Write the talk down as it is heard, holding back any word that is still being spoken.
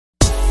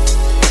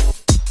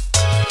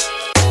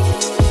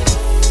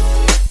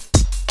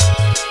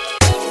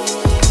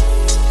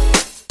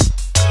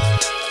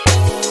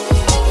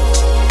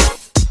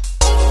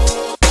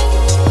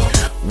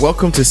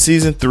Welcome to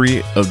Season 3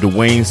 of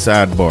Dwayne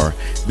Sidebar.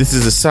 This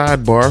is a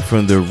sidebar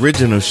from the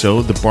original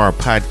show, The Bar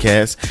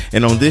Podcast.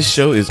 And on this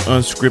show is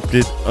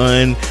unscripted,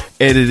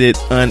 unedited,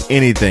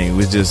 anything.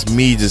 With just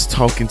me just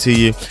talking to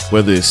you,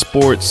 whether it's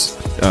sports,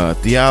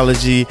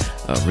 theology,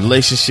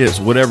 relationships,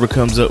 whatever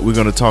comes up, we're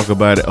going to talk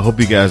about it. I hope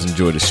you guys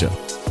enjoy the show.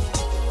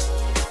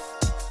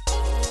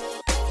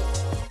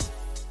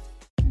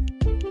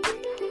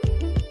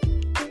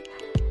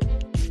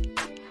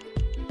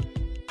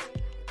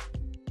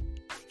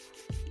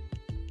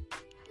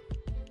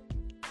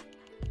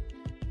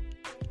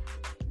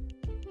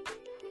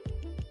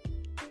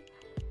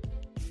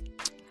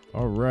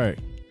 All right,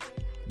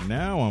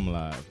 now I'm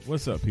live.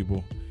 What's up,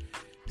 people?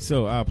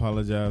 So I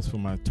apologize for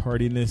my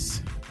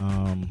tardiness.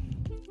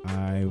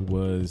 I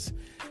was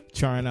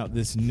trying out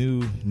this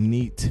new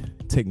neat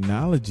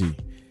technology.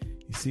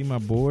 You see my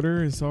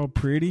border? It's all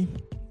pretty.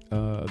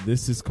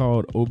 This is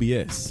called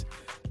OBS.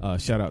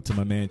 Shout out to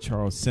my man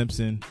Charles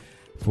Simpson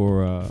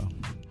for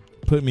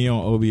putting me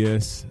on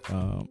OBS.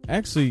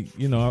 Actually,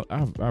 you know,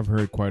 I've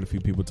heard quite a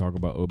few people talk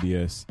about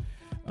OBS,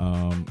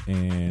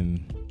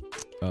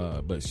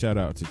 but shout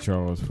out to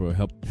Charles for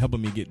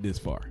helping me get this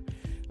far.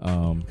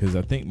 Because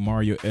I think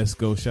Mario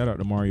Esco, shout out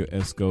to Mario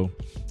Esco,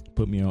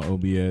 put me on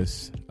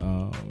OBS.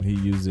 He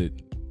uses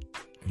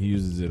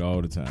it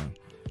all the time.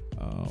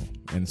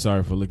 And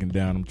sorry for looking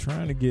down. I'm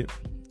trying to get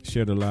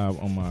Share the Live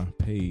on my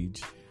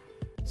page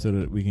so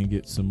that we can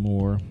get some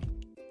more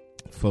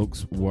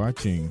folks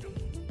watching.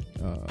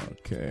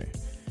 Okay.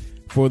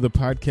 For the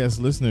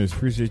podcast listeners,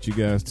 appreciate you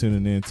guys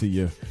tuning in to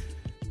your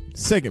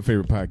second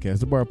favorite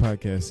podcast. The Bar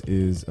Podcast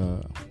is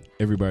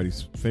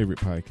everybody's favorite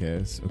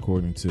podcast,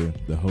 according to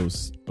the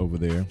hosts over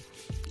there.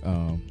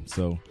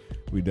 So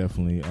we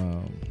definitely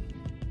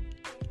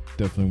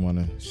want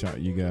to shout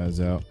you guys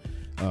out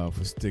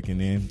for sticking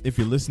in. If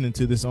you're listening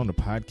to this on the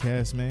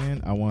podcast,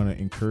 man, I want to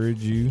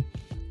encourage you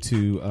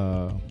to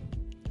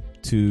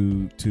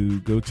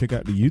go check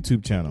out the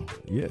YouTube channel.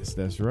 Yes,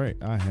 that's right.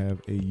 I have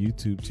a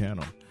YouTube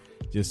channel.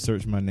 Just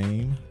search my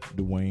name,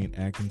 Dwayne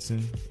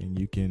Atkinson, and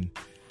you can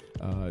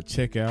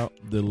check out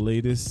the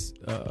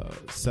latest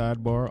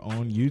sidebar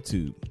on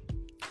YouTube,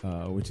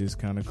 which is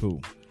kind of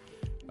cool.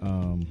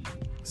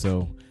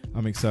 So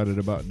I'm excited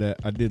about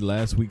that. I did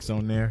last week's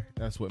on there.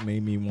 That's what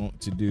made me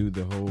want to do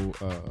the whole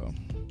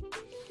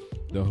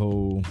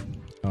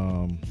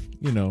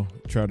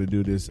try to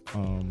do this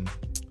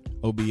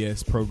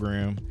OBS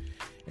program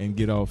and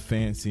get all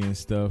fancy and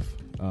stuff.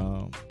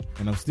 And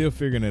I'm still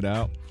figuring it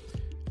out.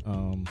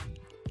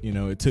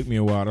 It took me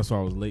a while. That's why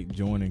I was late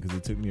joining, because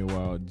it took me a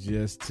while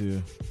just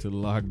to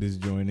log this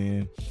joint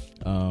in.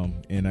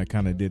 And I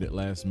kind of did it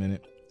last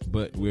minute,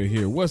 but we're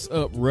here. What's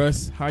up,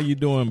 Russ? How you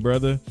doing,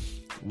 brother?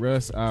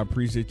 Russ, I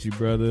appreciate you,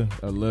 brother.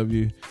 I love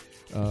you.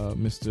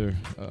 Mr.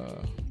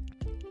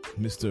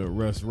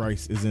 Russ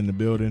Rice is in the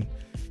building.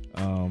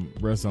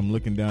 Russ, I'm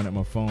looking down at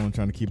my phone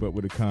trying to keep up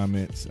with the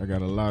comments. I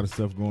got a lot of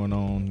stuff going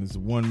on. It's a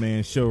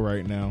one-man show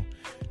right now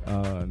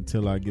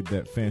until I get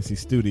that fancy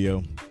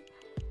studio.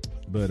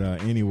 But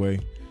anyway,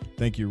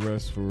 thank you,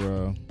 Russ,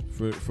 for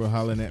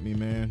hollering at me,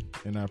 man,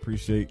 and I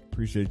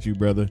appreciate you,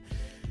 brother.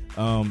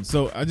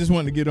 So I just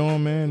wanted to get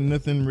on, man.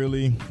 Nothing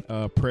really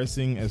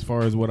pressing as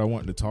far as what I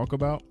wanted to talk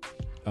about.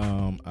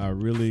 I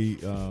really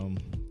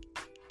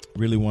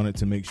wanted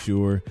to make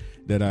sure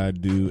that I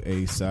do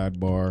a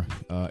sidebar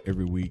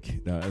every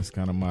week. That's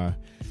kind of my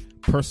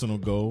personal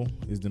goal,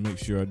 is to make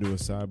sure I do a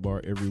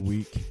sidebar every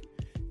week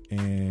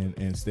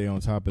and stay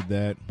on top of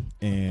that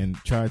and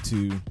try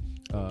to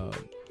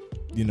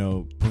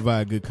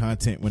provide good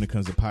content when it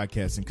comes to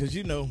podcasting, because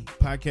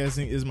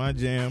podcasting is my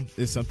jam.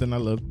 It's something I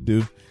love to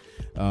do,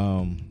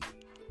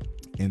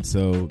 and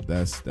so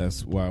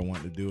that's why I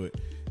wanted to do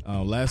it.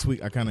 Last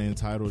week I kind of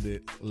entitled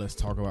it "Let's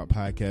Talk About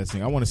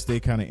Podcasting." I want to stay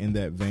kind of in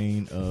that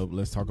vein of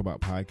let's talk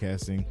about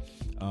podcasting,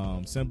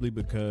 simply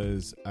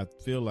because I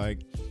feel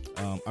like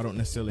I don't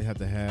necessarily have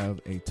to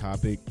have a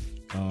topic.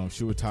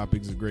 Sure,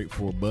 topics are great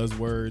for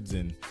buzzwords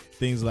and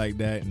things like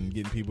that, and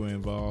getting people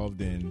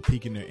involved and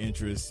piquing their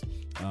interest,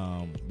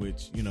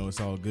 which it's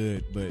all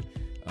good. But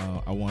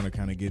I want to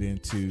kind of get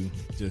into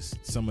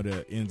just some of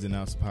the ins and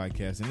outs of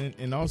podcasting,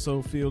 and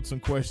also field some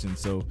questions.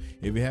 So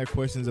if you have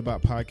questions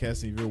about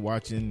podcasting, if you're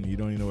watching and you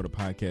don't even know what a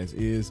podcast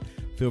is,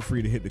 feel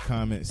free to hit the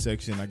comment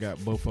section. I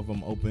got both of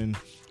them open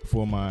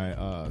for my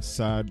my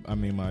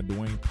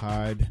Dwayne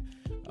Pod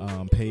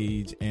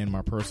page and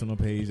my personal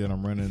page that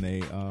I'm running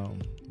a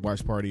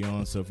watch party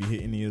on. So if you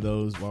hit any of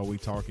those while we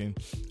talking,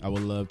 I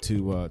would love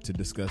to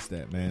discuss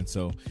that, man.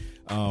 So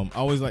I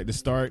always like to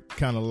start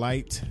kind of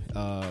light,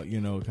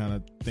 kind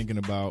of thinking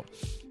about,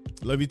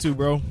 love you too,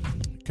 bro.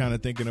 Kind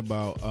of thinking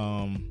about,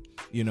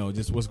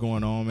 just what's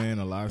going on, man.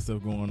 A lot of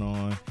stuff going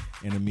on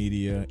in the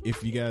media.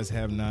 If you guys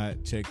have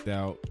not checked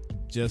out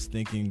Just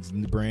Thinking's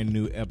brand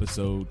new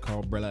episode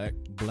called Black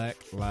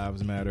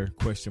Lives Matter ?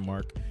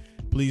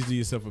 Please do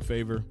yourself a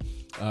favor.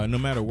 No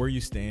matter where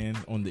you stand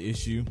on the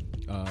issue,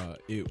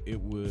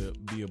 it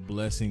would be a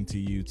blessing to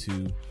you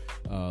to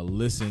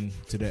listen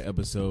to that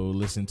episode,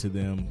 listen to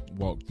them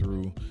walk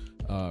through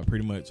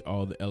pretty much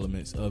all the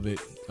elements of it,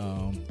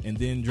 and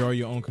then draw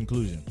your own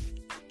conclusion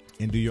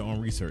and do your own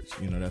research.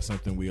 That's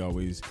something we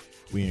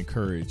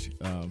encourage.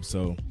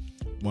 So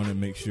want to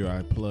make sure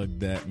I plug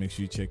that. Make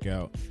sure you check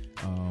out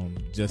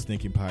Just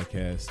Thinking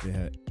Podcast. They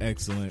had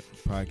excellent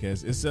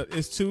podcast. It's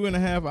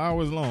 2.5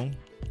 hours long.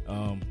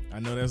 I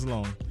know that's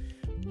long,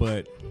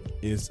 but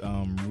it's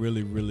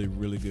really, really,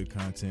 really good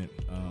content.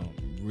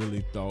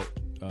 Really thought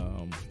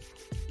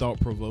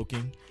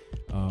provoking,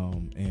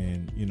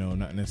 and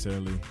not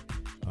necessarily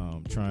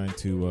trying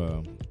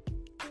to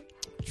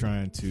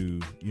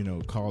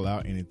call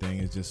out anything.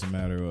 It's just a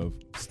matter of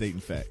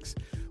stating facts.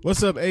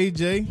 What's up,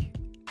 AJ?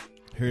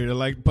 Here to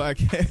like the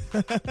podcast.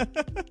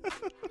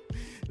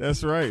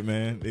 That's right,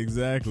 man.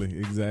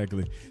 Exactly.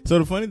 So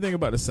the funny thing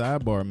about the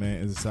sidebar,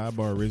 man, is the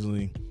sidebar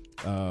originally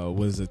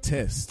was a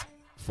test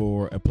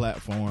for a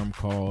platform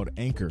called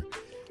Anchor.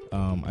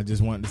 I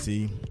just wanted to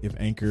see if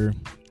Anchor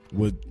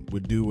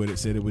would do what it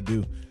said it would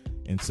do,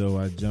 and so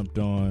I jumped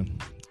on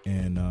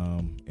and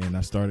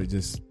I started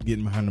just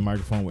getting behind the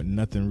microphone with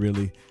nothing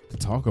really to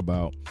talk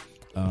about,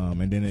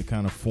 and then it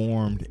kind of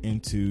formed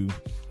into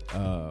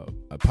a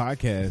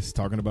podcast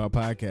talking about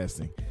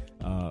podcasting,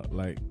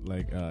 like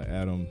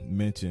Adam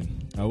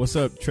mentioned. What's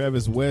up,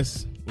 Travis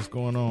West? What's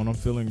going on? I'm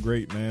feeling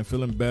great, man.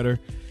 Feeling better.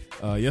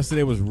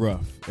 Yesterday was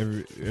rough.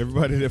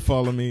 Everybody that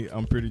follow me,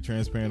 I'm pretty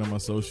transparent on my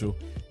social.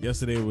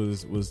 Yesterday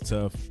was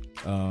tough,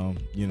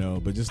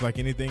 but just like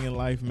anything in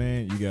life,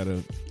 man, you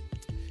gotta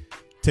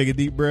take a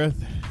deep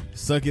breath,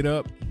 suck it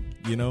up.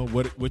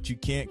 What you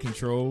can't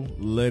control,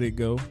 let it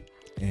go,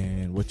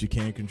 and what you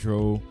can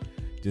control,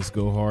 just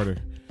go harder.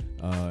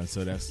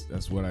 So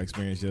that's what I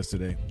experienced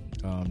yesterday.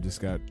 Just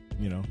got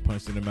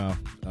punched in the mouth,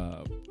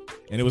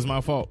 and it was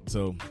my fault.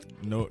 So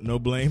no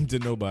blame to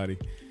nobody.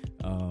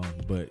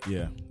 But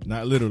yeah,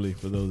 not literally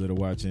for those that are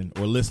watching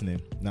or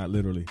listening, not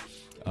literally.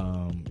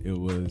 It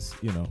was,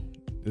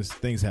 just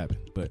things happen,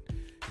 but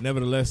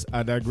nevertheless,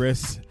 I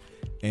digress.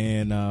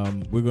 And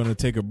we're going to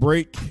take a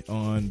break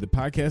on the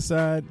podcast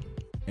side,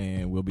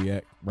 and we'll be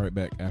right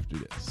back after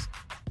this.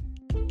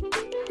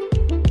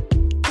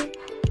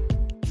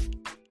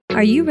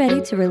 Are you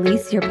ready to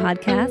release your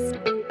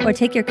podcast or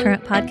take your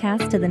current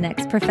podcast to the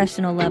next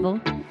professional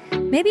level?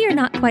 Maybe you're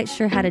not quite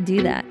sure how to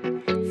do that.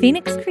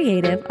 Phoenix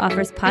Creative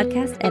offers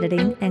podcast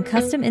editing and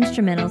custom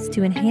instrumentals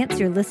to enhance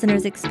your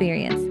listener's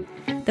experience.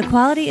 The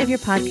quality of your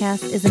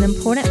podcast is an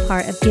important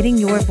part of getting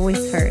your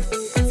voice heard,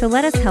 so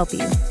let us help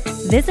you.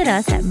 Visit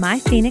us at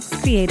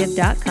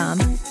myphoenixcreative.com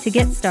to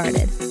get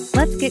started.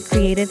 Let's get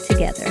creative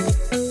together.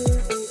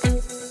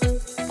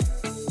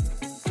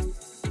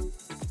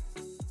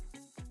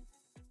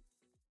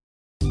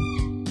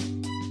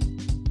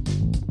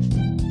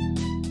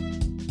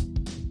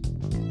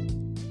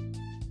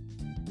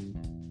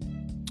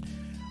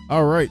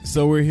 All right,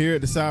 so we're here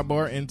at the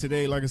sidebar, and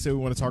today, like I said, we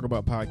want to talk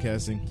about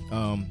podcasting.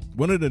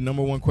 One of the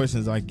number one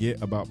questions I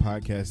get about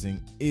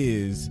podcasting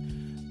is,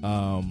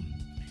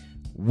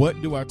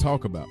 what do I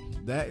talk about?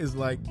 That is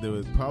like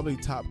the probably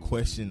top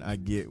question I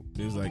get.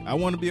 It's like, I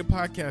want to be a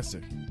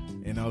podcaster.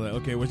 And I was like,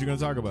 okay, what you going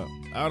to talk about?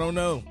 I don't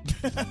know.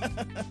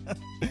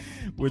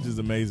 Which is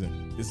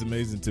amazing. It's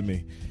amazing to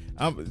me.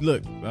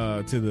 Look,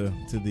 to the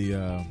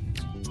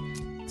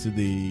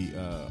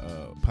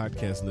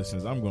podcast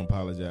listeners, I'm going to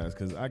apologize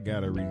because I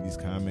got to read these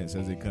comments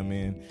as they come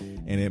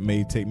in, and it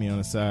may take me on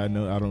a side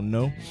note. I don't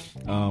know.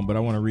 But I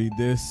want to read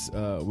this.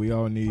 We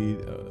all need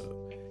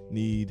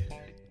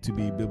to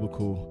be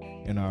biblical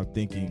in our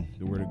thinking.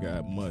 The word of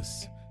God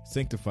must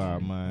sanctify our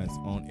minds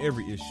on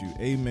every issue.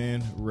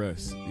 Amen.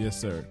 Russ.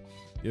 Yes, sir.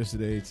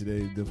 Yesterday,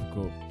 today,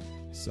 difficult.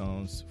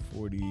 Psalms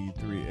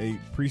 43:8.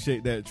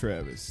 Appreciate that,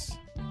 Travis.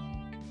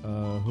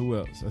 Who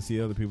else? I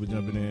see other people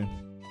jumping in.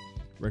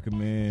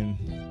 Recommend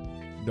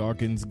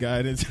Dawkins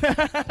guidance.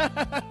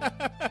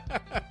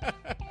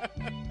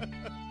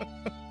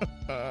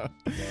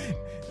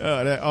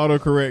 That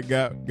autocorrect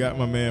got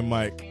my man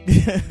Mike.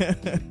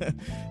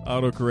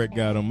 Autocorrect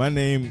got him. My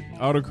name,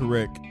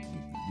 autocorrect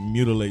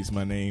mutilates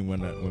my name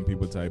when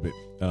people type it.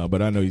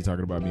 But I know you're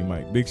talking about me,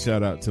 Mike. Big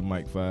shout out to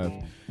Mike 5.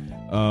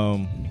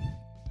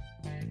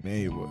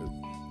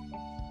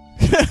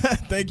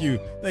 Thank you,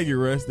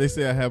 Russ. They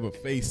say I have a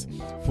face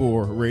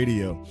for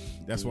radio.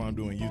 That's why I'm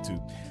doing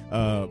YouTube.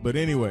 But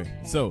anyway,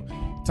 so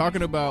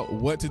talking about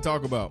what to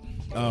talk about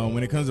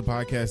when it comes to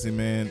podcasting,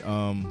 man.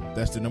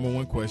 That's the number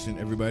one question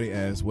everybody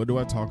asks. What do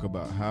I talk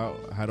about?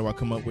 How do I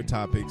come up with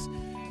topics?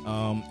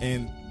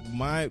 And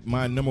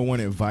my number one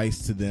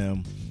advice to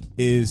them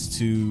is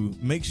to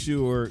make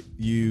sure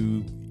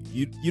you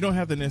don't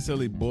have to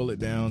necessarily boil it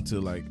down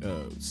to like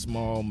a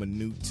small,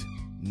 minute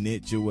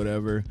niche or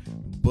whatever,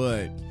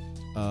 but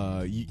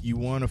you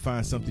want to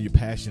find something you're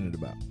passionate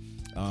about,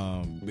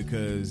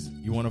 because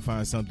you want to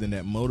find something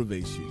that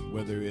motivates you,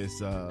 whether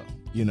it's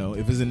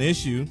if it's an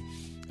issue,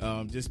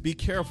 just be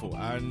careful.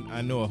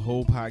 I know a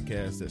whole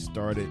podcast that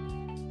started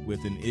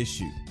with an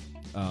issue,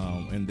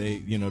 and they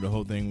the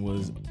whole thing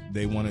was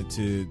they wanted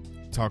to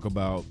talk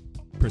about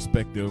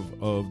perspective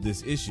of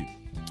this issue,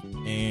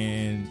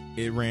 and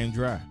it ran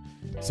dry.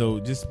 So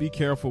just be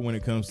careful when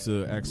it comes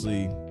to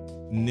actually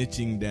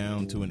niching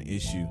down to an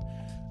issue.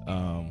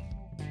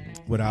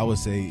 What I would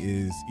say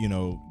is,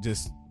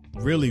 just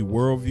really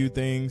worldview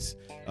things.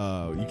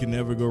 You can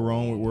never go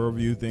wrong with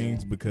worldview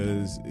things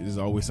because there's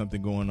always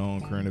something going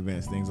on, current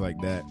events, things like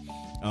that.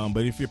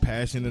 But if you're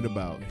passionate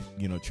about,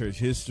 church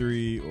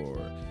history or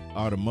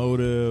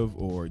automotive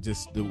or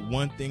just the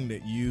one thing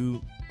that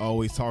you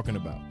always talking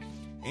about.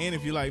 And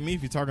if you're like me,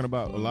 if you're talking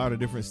about a lot of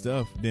different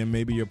stuff, then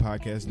maybe your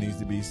podcast needs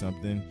to be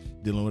something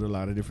dealing with a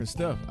lot of different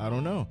stuff. I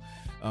don't know.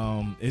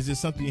 It's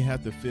just something you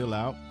have to fill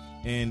out.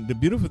 And the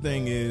beautiful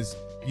thing is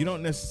you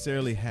don't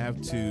necessarily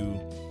have to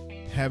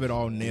have it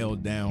all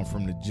nailed down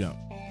from the jump.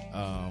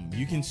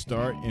 You can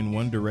start in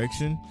one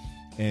direction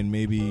and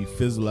maybe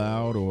fizzle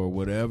out or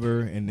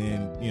whatever, and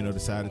then,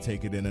 decide to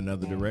take it in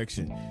another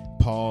direction.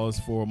 Pause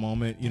for a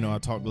moment. I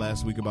talked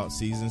last week about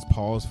seasons.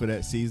 Pause for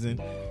that season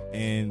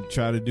and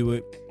try to do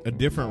it a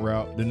different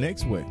route the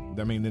next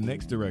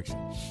direction.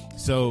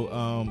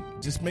 So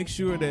just make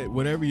sure that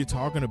whatever you're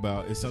talking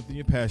about is something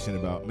you're passionate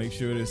about. Make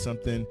sure it's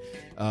something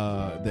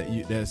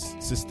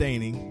that's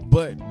sustaining,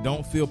 but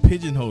don't feel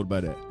pigeonholed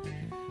by that.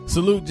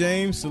 Salute,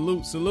 James.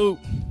 Salute.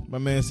 My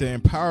man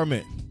said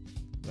empowerment.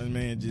 My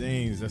man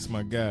James, that's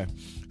my guy.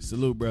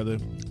 Salute, brother.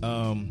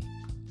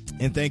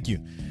 And thank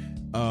you.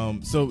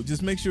 So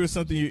just make sure it's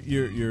something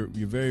you're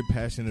very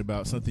passionate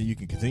about, something you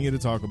can continue to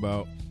talk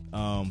about.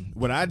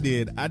 What I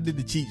did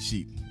the cheat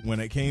sheet when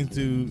it came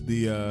to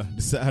the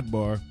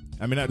sidebar.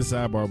 I mean, not the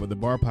sidebar, but the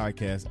bar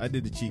podcast. I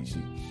did the cheat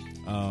sheet.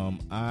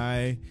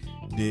 I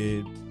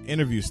did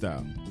interview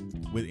style.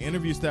 With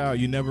interview style,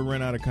 you never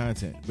run out of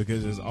content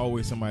because there's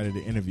always somebody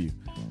to interview.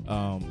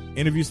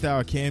 Interview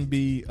style can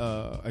be,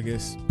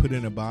 put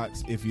in a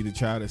box if you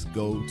try to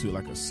go to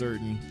like a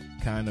certain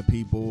kind of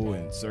people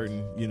and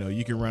certain,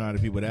 you can run out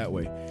of people that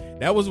way.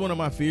 That was one of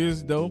my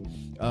fears, though,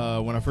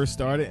 when I first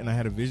started and I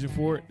had a vision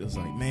for it. It was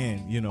like, man,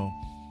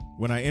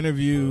 when I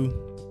interview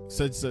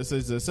such,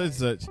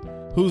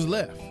 who's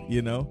left,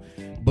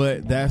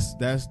 But that's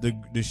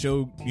the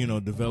show,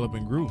 develop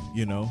and grew,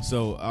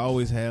 So I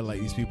always had like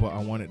these people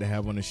I wanted to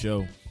have on the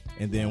show.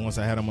 And then once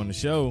I had them on the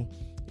show,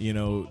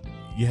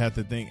 you have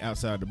to think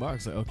outside the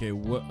box. Like, okay,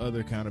 what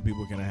other kind of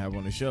people can I have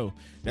on the show?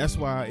 That's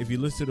why if you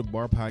listen to the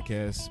bar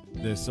podcast,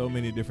 there's so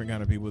many different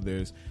kind of people.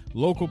 There's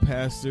local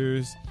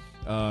pastors.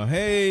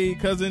 Hey,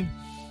 cousin.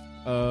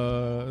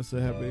 So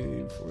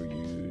happy for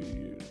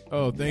you.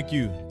 Oh, thank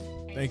you.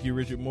 Thank you,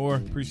 Richard Moore.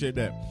 Appreciate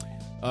that.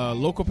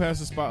 Local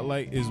Pastor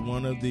Spotlight is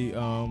one of the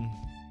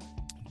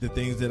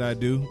things that I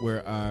do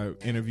where I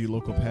interview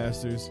local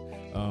pastors.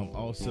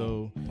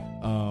 Also,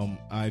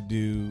 I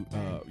do,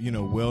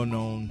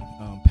 well-known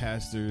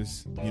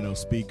pastors,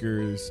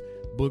 speakers,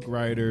 book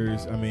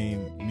writers. I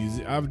mean,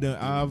 music. I've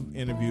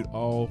interviewed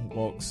all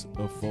walks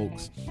of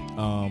folks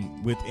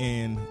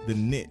within the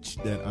niche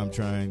that I'm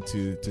trying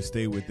to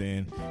stay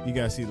within. You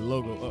guys see the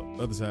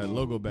logo, other side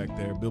logo back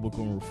there,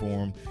 Biblical and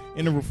Reform.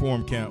 In the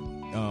Reform camp,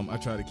 I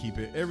try to keep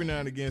it. Every now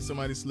and again,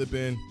 somebody slip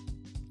in,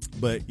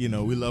 but we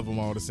love them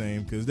all the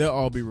same because they'll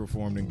all be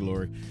reformed in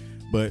glory.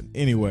 But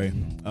anyway,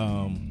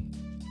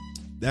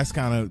 that's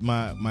kind of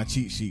my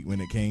cheat sheet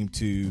when it came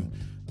to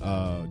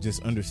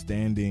just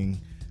understanding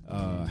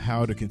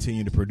how to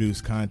continue to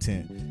produce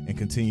content and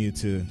continue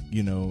to,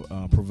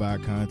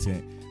 provide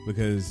content,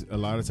 because a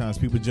lot of times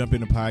people jump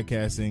into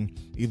podcasting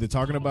either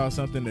talking about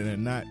something that they're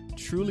not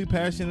truly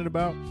passionate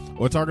about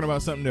or talking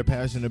about something they're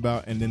passionate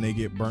about, and then they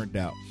get burnt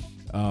out.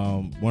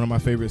 One of my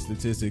favorite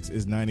statistics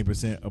is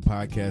 90% of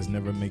podcasts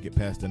never make it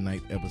past the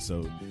 9th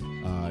episode.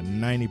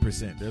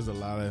 90%. There's a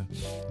lot of,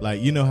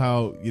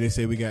 how they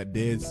say we got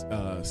dead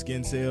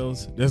skin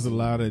cells. There's a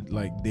lot of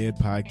dead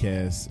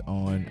podcasts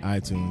on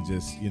iTunes.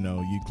 Just,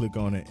 you click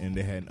on it and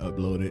they hadn't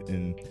uploaded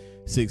in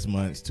 6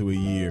 months to a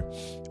year.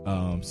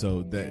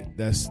 So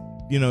that's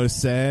it's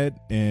sad.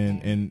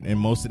 And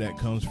most of that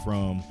comes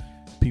from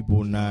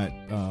people not,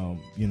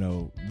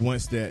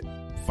 once that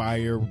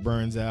fire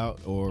burns out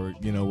or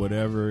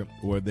whatever,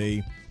 or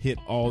they hit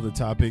all the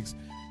topics.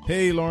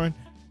 Hey, Lauren,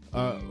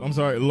 I'm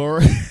sorry,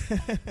 Laura,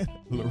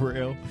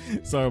 Laurel,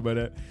 sorry about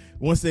that.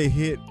 Once they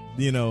hit,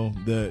 they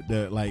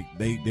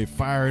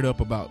fired up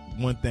about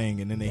one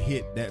thing, and then they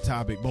hit that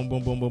topic, boom,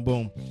 boom, boom, boom,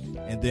 boom,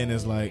 and then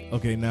it's like,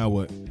 okay, now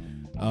what?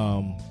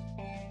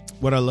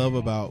 What I love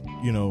about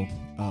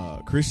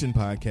Christian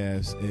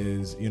podcasts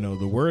is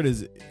the word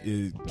is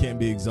can't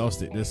be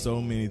exhausted. There's so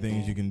many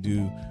things you can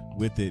do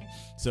with it,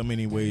 so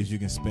many ways you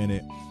can spin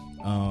it.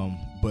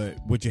 But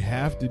what you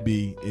have to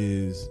be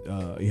is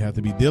you have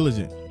to be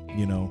diligent.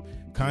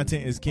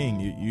 Content is king.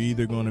 You're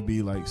either going to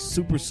be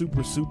super,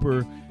 super,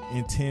 super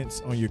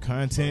intense on your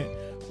content,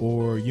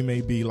 or you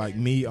may be like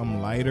me.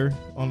 I'm lighter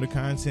on the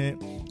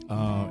content,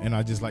 and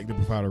I just like to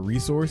provide a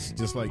resource,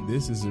 just like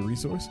this is a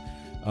resource.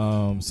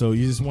 So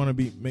you just want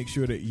to make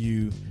sure that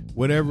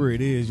whatever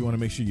it is, you want to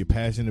make sure you're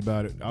passionate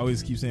about it. I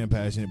always keep saying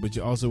passionate, but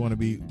you also want to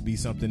be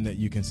something that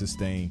you can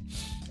sustain.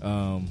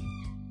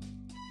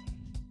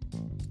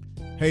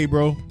 Hey,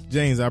 bro,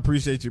 James, I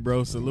appreciate you,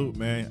 bro. Salute,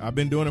 man. I've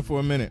been doing it for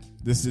a minute.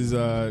 This is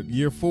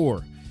year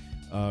 4.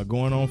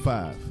 going on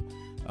 5.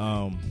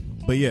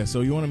 But yeah,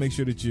 so you want to make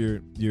sure that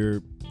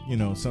you're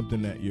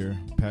something that you're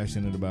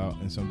passionate about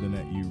and something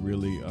that you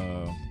really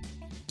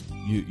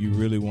you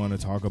really want to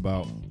talk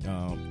about,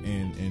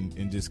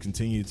 and just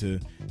continue to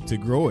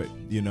grow it,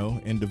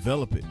 and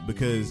develop it,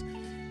 because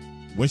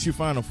once you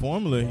find a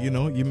formula,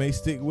 you may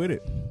stick with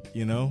it.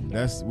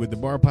 That's with the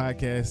Bar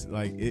Podcast.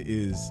 Like, it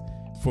is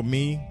for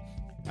me.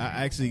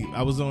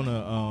 I was on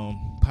a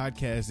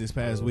podcast this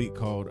past week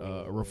called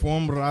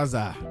Reform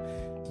Raza.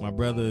 My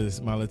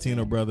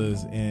Latino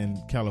brothers in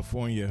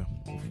California,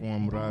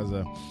 Reform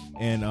Raza.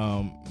 And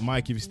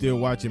Mike, if you're still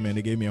watching, man,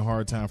 they gave me a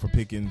hard time for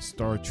picking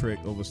Star Trek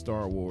over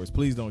Star Wars.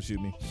 Please don't shoot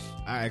me.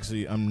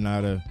 I'm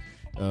not a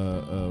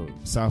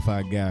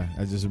sci-fi guy.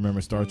 I just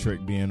remember Star Trek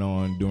being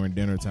on during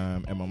dinner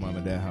time at my mom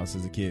and dad's house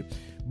as a kid.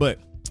 But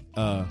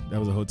that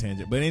was a whole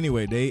tangent. But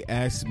anyway, they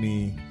asked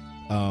me,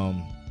 how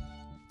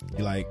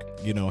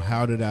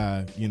did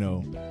I,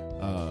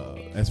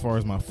 as far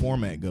as my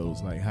format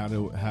goes, like how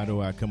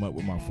do I come up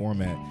with my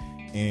format?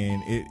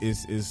 And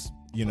it's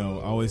I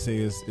always say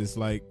it's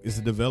like, it's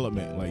a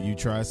development. Like, you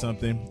try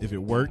something, if it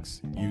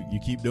works, you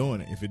keep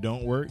doing it. If it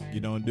don't work, you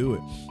don't do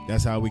it.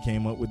 That's how we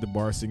came up with the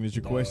Bar Signature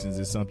Questions.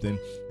 It's something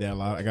that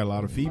I got a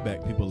lot of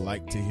feedback. People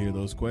like to hear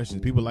those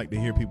questions. People like to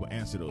hear people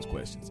answer those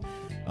questions.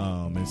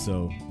 And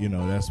so,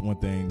 that's one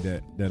thing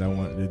that I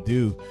wanted to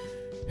do.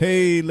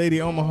 Hey,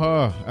 Lady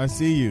Omaha, I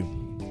see you.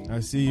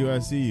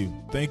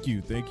 Thank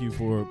you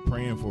for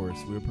praying for us.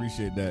 We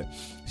appreciate that.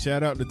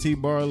 Shout out to T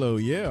Barlow.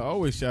 Yeah,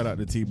 always shout out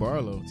to T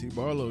Barlow. T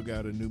Barlow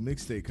got a new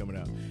mixtape coming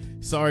out.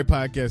 Sorry,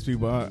 podcast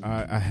people,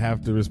 I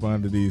have to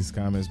respond to these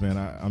comments, man.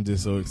 I'm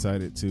just so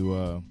excited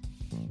to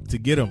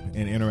get them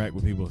and interact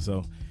with people.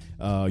 So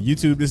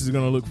YouTube, this is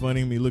going to look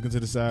funny, me looking to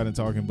the side and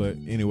talking, but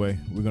anyway,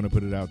 we're going to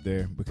put it out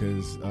there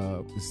because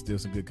it's still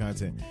some good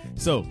content.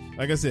 So,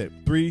 like I said,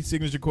 3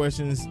 signature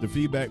questions. The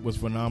feedback was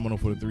phenomenal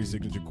for the 3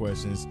 signature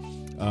questions,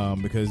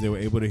 because they were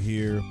able to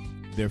hear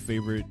their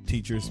favorite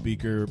teacher,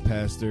 speaker,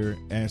 pastor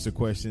answer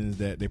questions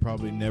that they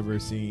probably never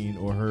seen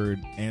or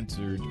heard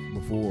answered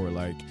before,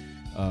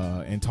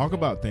 and talk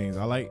about things.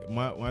 I like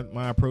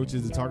my approach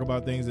is to talk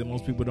about things that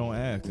most people don't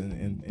ask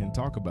and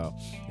talk about.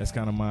 That's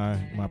kind of my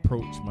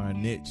approach, my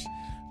niche.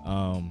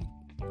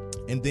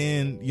 And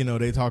then,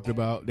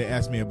 they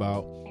asked me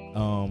about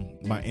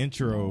my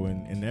intro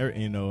and their,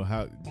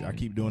 how I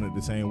keep doing it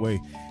the same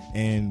way.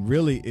 And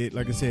really, it,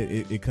 like I said,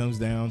 it comes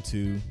down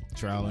to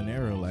trial and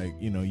error. Like,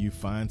 you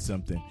find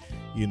something,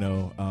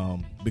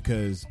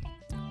 because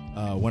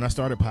when I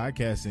started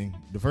podcasting,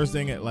 the first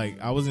thing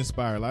I was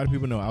inspired. A lot of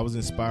people know I was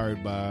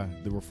inspired by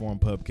the Reform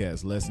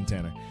Pubcast, Les and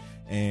Tanner.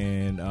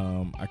 And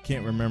I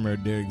can't remember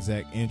their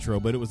exact intro,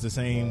 but it was the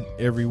same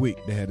every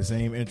week. They had the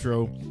same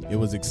intro. It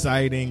was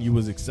exciting. You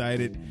was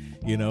excited,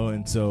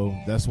 and so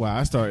that's why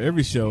I start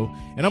every show.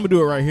 And I'm going to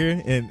do it right here.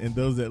 And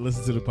those that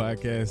listen to the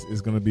podcast,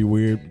 it's going to be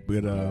weird.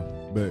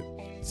 But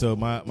so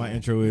my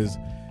intro is,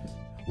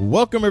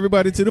 welcome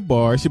everybody to the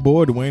bar. It's your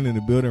boy Dwayne in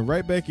the building,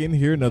 right back in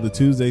here another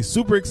Tuesday.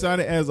 Super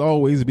excited as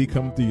always to be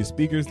coming through your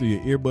speakers, through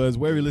your earbuds,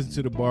 wherever you listen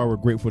to the bar. We're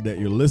grateful that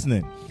you're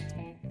listening,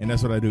 and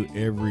that's what I do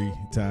every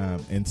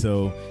time. And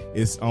so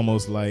it's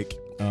almost like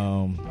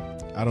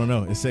I don't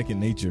know, it's second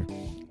nature,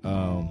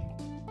 and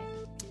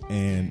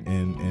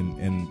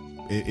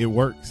it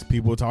works.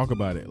 People talk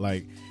about it.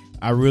 Like,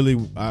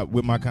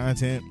 with my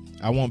content,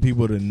 I want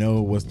people to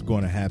know what's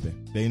going to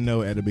happen. They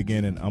know at the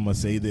beginning I'm going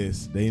to say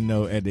this. They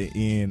know at the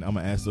end I'm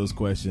going to ask those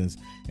questions.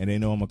 And they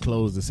know I'm going to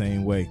close the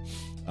same way,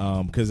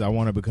 because I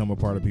want to become a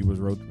part of people's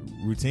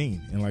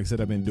routine. And like I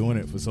said, I've been doing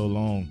it for so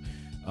long.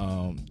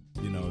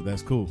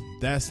 That's cool.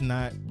 That's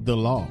not the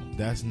law.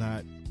 That's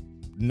not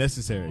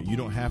necessary. You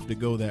don't have to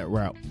go that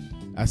route.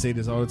 I say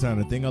this all the time.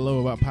 The thing I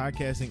love about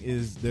podcasting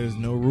is there's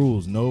no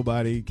rules.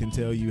 Nobody can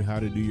tell you how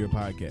to do your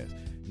podcast.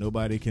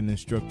 Nobody can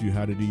instruct you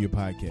how to do your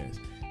podcast.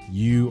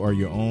 You are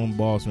your own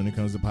boss when it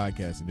comes to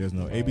podcasting. There's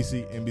no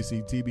ABC,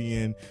 NBC,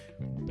 TBN,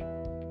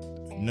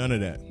 none of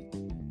that.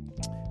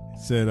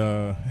 Said,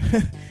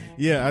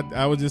 yeah,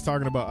 I was just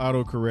talking about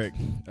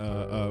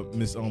autocorrect,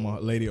 Miss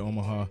Omaha, Lady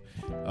Omaha.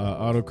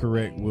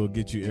 Autocorrect will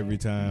get you every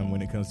time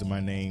when it comes to my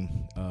name.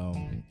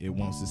 It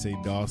wants to say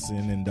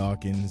Dawson and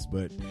Dawkins,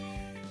 but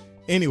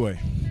anyway,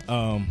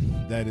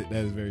 that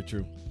is very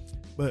true.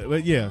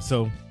 But yeah,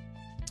 so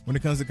when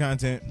it comes to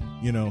content,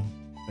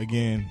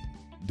 again,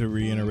 to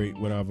reiterate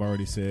what I've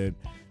already said,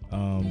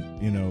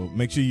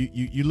 make sure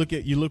you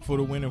look for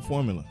the winning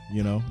formula.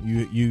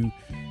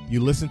 You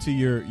listen to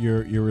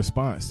your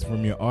response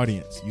from your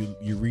audience.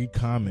 You read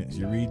comments,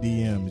 you read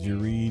DMs, you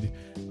read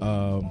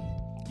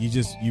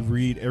you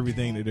read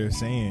everything that they're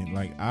saying.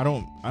 Like, I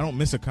don't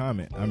miss a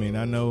comment. I mean,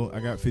 I know I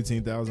got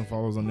 15,000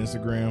 followers on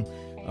Instagram,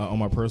 on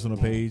my personal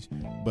page,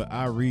 but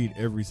I read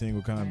every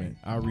single comment.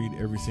 I read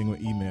every single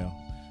email.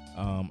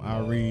 I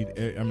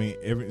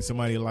read,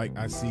 somebody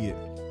I see it,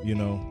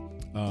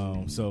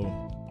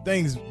 so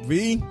thanks,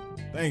 V.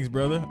 Thanks,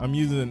 brother. I'm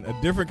using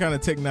a different kind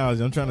of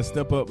technology. I'm trying to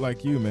step up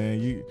like you,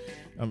 man.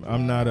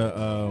 I'm not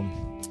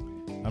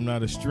I'm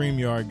not a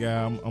StreamYard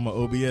guy. I'm an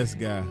OBS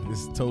guy.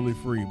 It's totally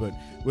free, but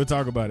we'll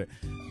talk about it.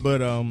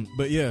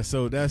 But yeah,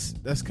 so that's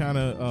kind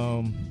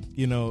of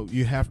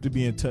you have to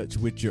be in touch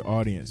with your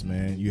audience,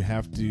 man. You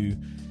have to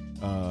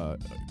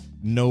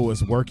know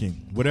what's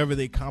working. Whatever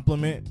they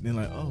compliment, then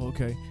like, oh,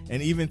 okay.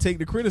 And even take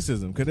the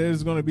criticism, because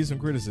there's going to be some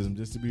criticism,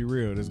 just to be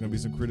real. There's going to be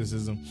some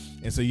criticism.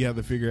 And so you have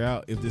to figure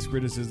out if this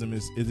criticism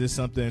is this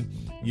something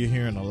you're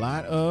hearing a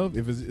lot of?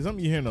 If it's something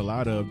you're hearing a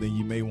lot of, then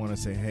you may want to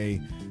say, hey,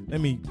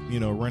 let me,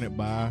 run it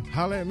by.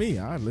 Holler at me.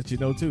 I'll let you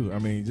know too. I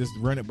mean, just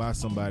run it by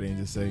somebody and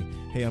just say,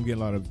 hey, I'm getting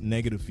a lot of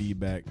negative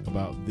feedback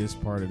about this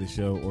part of the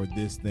show or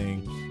this thing.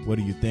 What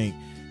do you think?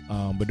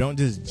 But don't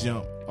just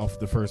jump off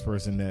the first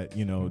person that,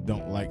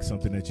 don't like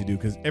something that you do,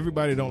 because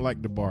everybody don't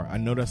like the bar. I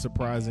know that's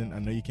surprising. I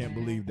know you can't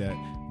believe that,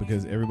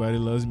 because everybody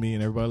loves me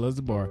and everybody loves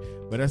the bar,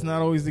 but that's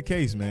not always the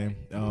case, man.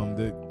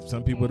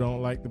 Some people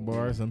don't like the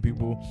bar. Some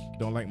people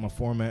don't like my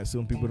format.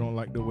 Some people don't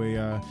like the way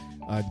I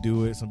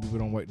do it. Some people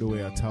don't like the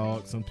way I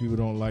talk. Some people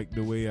don't like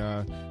the way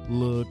I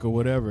look or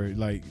whatever.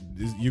 Like,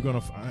 you're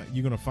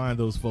gonna find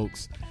those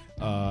folks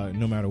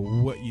no matter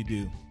what you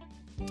do.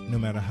 No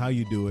matter how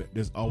you do it,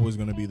 there's always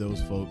going to be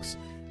those folks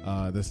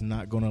that's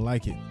not going to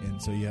like it.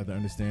 And so you have to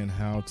understand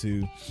how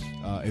to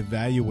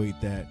evaluate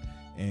that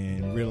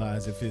and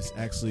realize if it's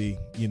actually,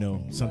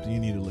 something you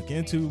need to look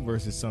into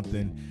versus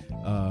something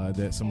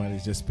that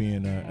somebody's just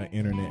being an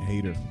internet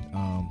hater.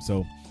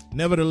 So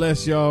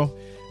nevertheless, y'all,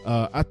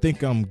 I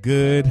think I'm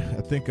good.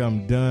 I think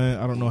I'm done.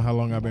 I don't know how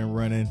long I've been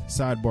running.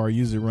 Sidebar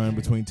usually run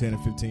between 10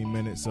 and 15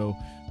 minutes. So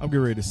I'm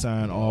getting ready to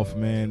sign off,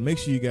 man. Make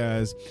sure you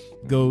guys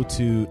go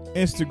to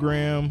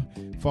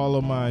Instagram,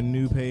 follow my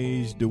new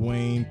page,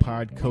 Dwayne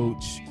Pod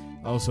Coach.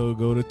 Also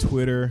go to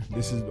Twitter.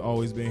 This has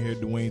always been here,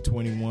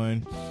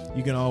 Dwayne21.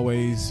 You can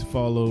always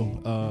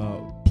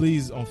follow,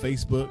 please, on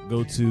Facebook,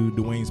 go to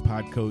Dwayne's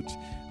Pod Coach.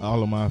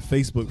 All of my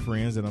Facebook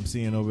friends that I'm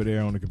seeing over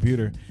there on the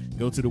computer,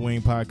 go to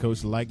Dwayne Pod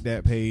Coach, like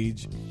that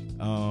page,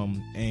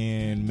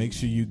 and make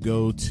sure you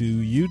go to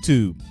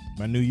YouTube,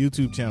 my new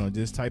YouTube channel.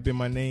 Just type in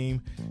my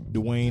name,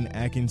 Dwayne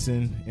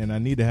Atkinson, and I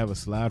need to have a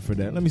slide for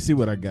that. Let me see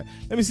what I got.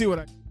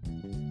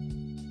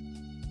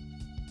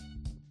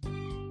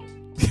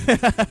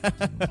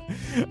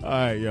 All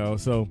right, y'all.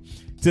 So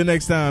till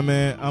next time,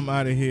 man, I'm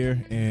out of here,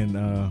 and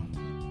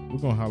we're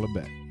gonna holler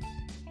back.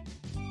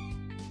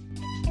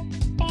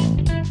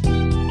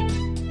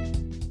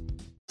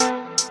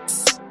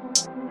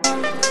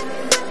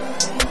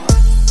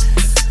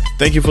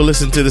 Thank you for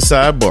listening to the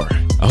Sidebar.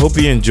 I hope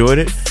you enjoyed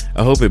it.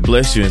 I hope it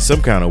blessed you in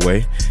some kind of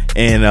way.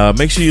 And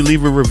make sure you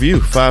leave a review,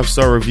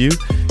 5-star review,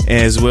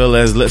 as well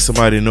as let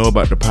somebody know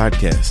about the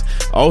podcast.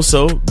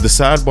 Also, the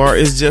Sidebar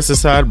is just a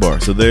sidebar.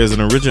 So there's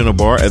an original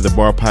bar at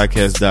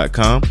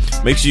thebarpodcast.com.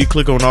 Make sure you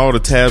click on all the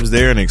tabs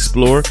there and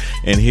explore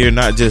and hear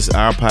not just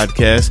our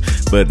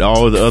podcast, but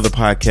all the other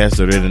podcasts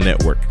that are in the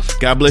network.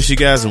 God bless you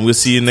guys, and we'll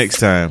see you next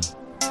time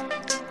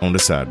on the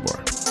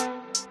Sidebar.